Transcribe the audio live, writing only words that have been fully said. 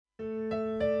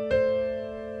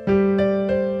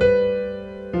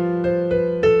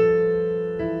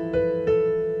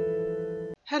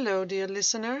dear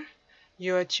listener.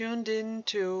 You are tuned in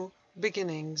to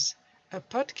Beginnings, a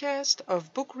podcast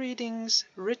of book readings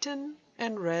written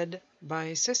and read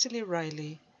by Cecily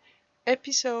Riley.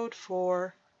 Episode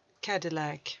 4,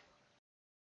 Cadillac.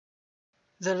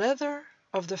 The leather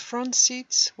of the front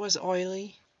seats was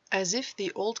oily, as if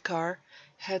the old car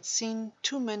had seen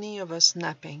too many of us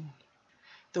napping.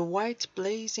 The white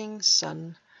blazing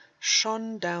sun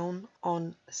shone down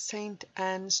on St.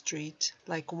 Anne Street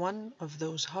like one of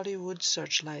those Hollywood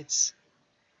searchlights.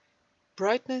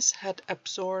 Brightness had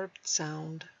absorbed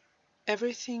sound.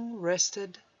 Everything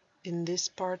rested in this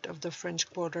part of the French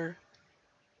Quarter,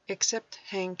 except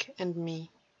Hank and me.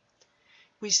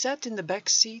 We sat in the back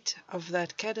seat of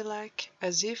that Cadillac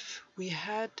as if we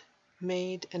had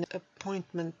made an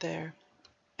appointment there,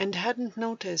 and hadn't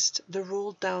noticed the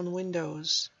rolled-down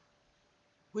windows.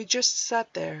 We just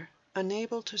sat there,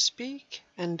 unable to speak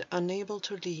and unable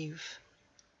to leave.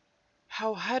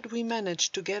 How had we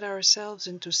managed to get ourselves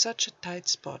into such a tight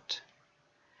spot?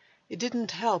 It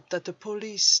didn't help that the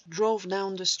police drove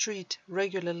down the street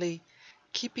regularly,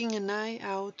 keeping an eye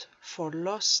out for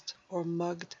lost or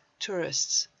mugged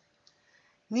tourists.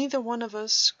 Neither one of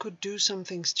us could do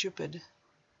something stupid,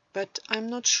 but I'm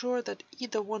not sure that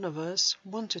either one of us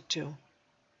wanted to.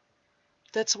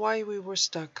 That's why we were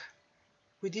stuck.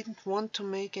 We didn't want to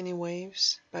make any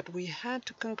waves, but we had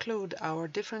to conclude our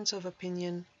difference of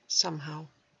opinion somehow.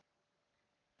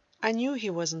 I knew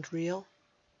he wasn't real.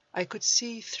 I could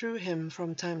see through him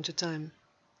from time to time.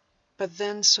 But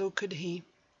then so could he.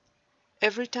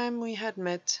 Every time we had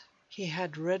met, he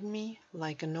had read me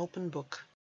like an open book.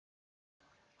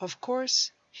 Of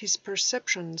course, his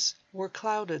perceptions were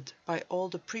clouded by all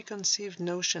the preconceived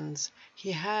notions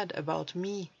he had about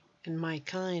me and my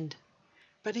kind.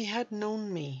 But he had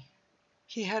known me.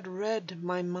 He had read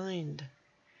my mind.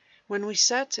 When we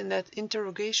sat in that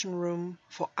interrogation room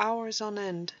for hours on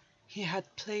end, he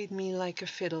had played me like a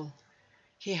fiddle.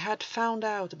 He had found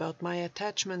out about my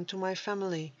attachment to my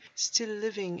family, still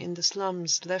living in the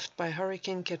slums left by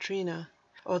Hurricane Katrina,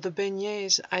 or the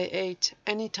beignets I ate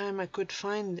any time I could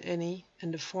find any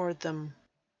and afford them.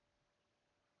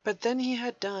 But then he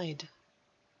had died.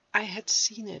 I had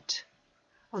seen it.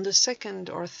 On the second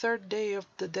or third day of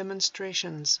the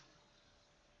demonstrations.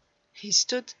 He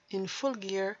stood in full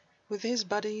gear with his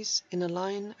buddies in a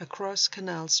line across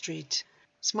Canal Street,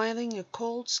 smiling a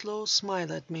cold, slow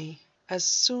smile at me as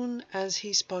soon as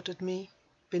he spotted me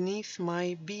beneath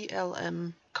my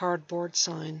BLM cardboard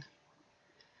sign.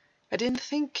 I didn't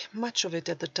think much of it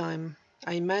at the time.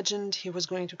 I imagined he was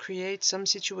going to create some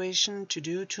situation to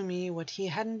do to me what he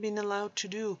hadn't been allowed to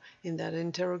do in that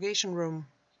interrogation room.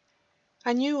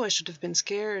 I knew I should have been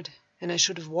scared, and I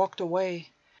should have walked away,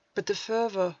 but the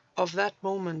fervor of that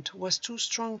moment was too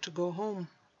strong to go home.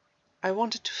 I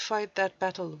wanted to fight that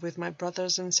battle with my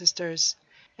brothers and sisters,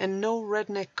 and no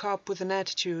redneck cop with an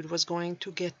attitude was going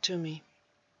to get to me.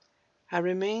 I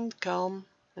remained calm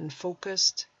and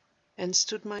focused and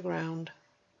stood my ground.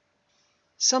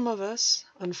 Some of us,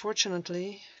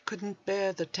 unfortunately, couldn't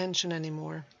bear the tension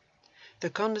anymore. The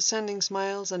condescending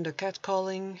smiles and the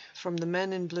catcalling from the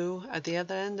men in blue at the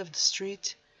other end of the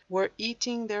street were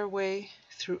eating their way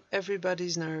through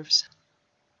everybody's nerves.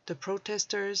 The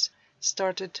protesters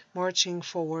started marching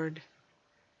forward,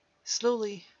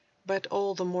 slowly but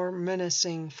all the more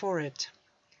menacing for it.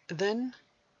 Then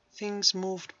things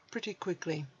moved pretty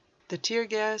quickly. The tear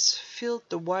gas filled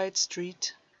the wide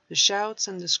street, the shouts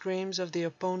and the screams of the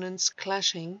opponents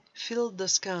clashing filled the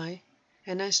sky,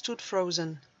 and I stood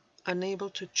frozen, unable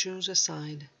to choose a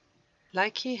side,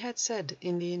 like he had said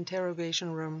in the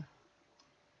interrogation room.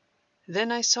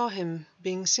 Then I saw him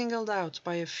being singled out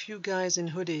by a few guys in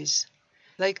hoodies,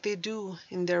 like they do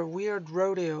in their weird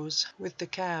rodeos with the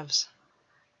calves.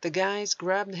 The guys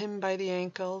grabbed him by the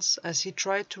ankles as he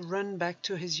tried to run back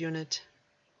to his unit.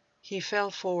 He fell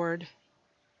forward.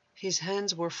 His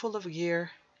hands were full of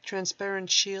gear, transparent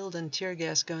shield and tear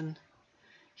gas gun.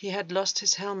 He had lost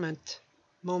his helmet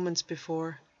moments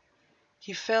before.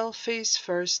 He fell face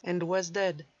first and was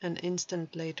dead an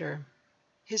instant later.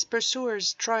 His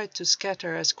pursuers tried to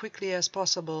scatter as quickly as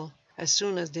possible as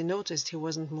soon as they noticed he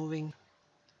wasn't moving.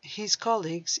 His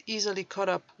colleagues easily caught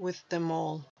up with them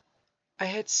all. I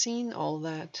had seen all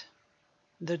that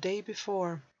the day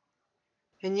before.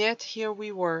 And yet here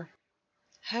we were,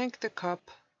 Hank the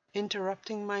cop,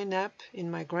 interrupting my nap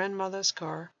in my grandmother's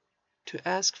car to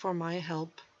ask for my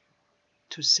help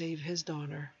to save his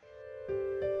daughter.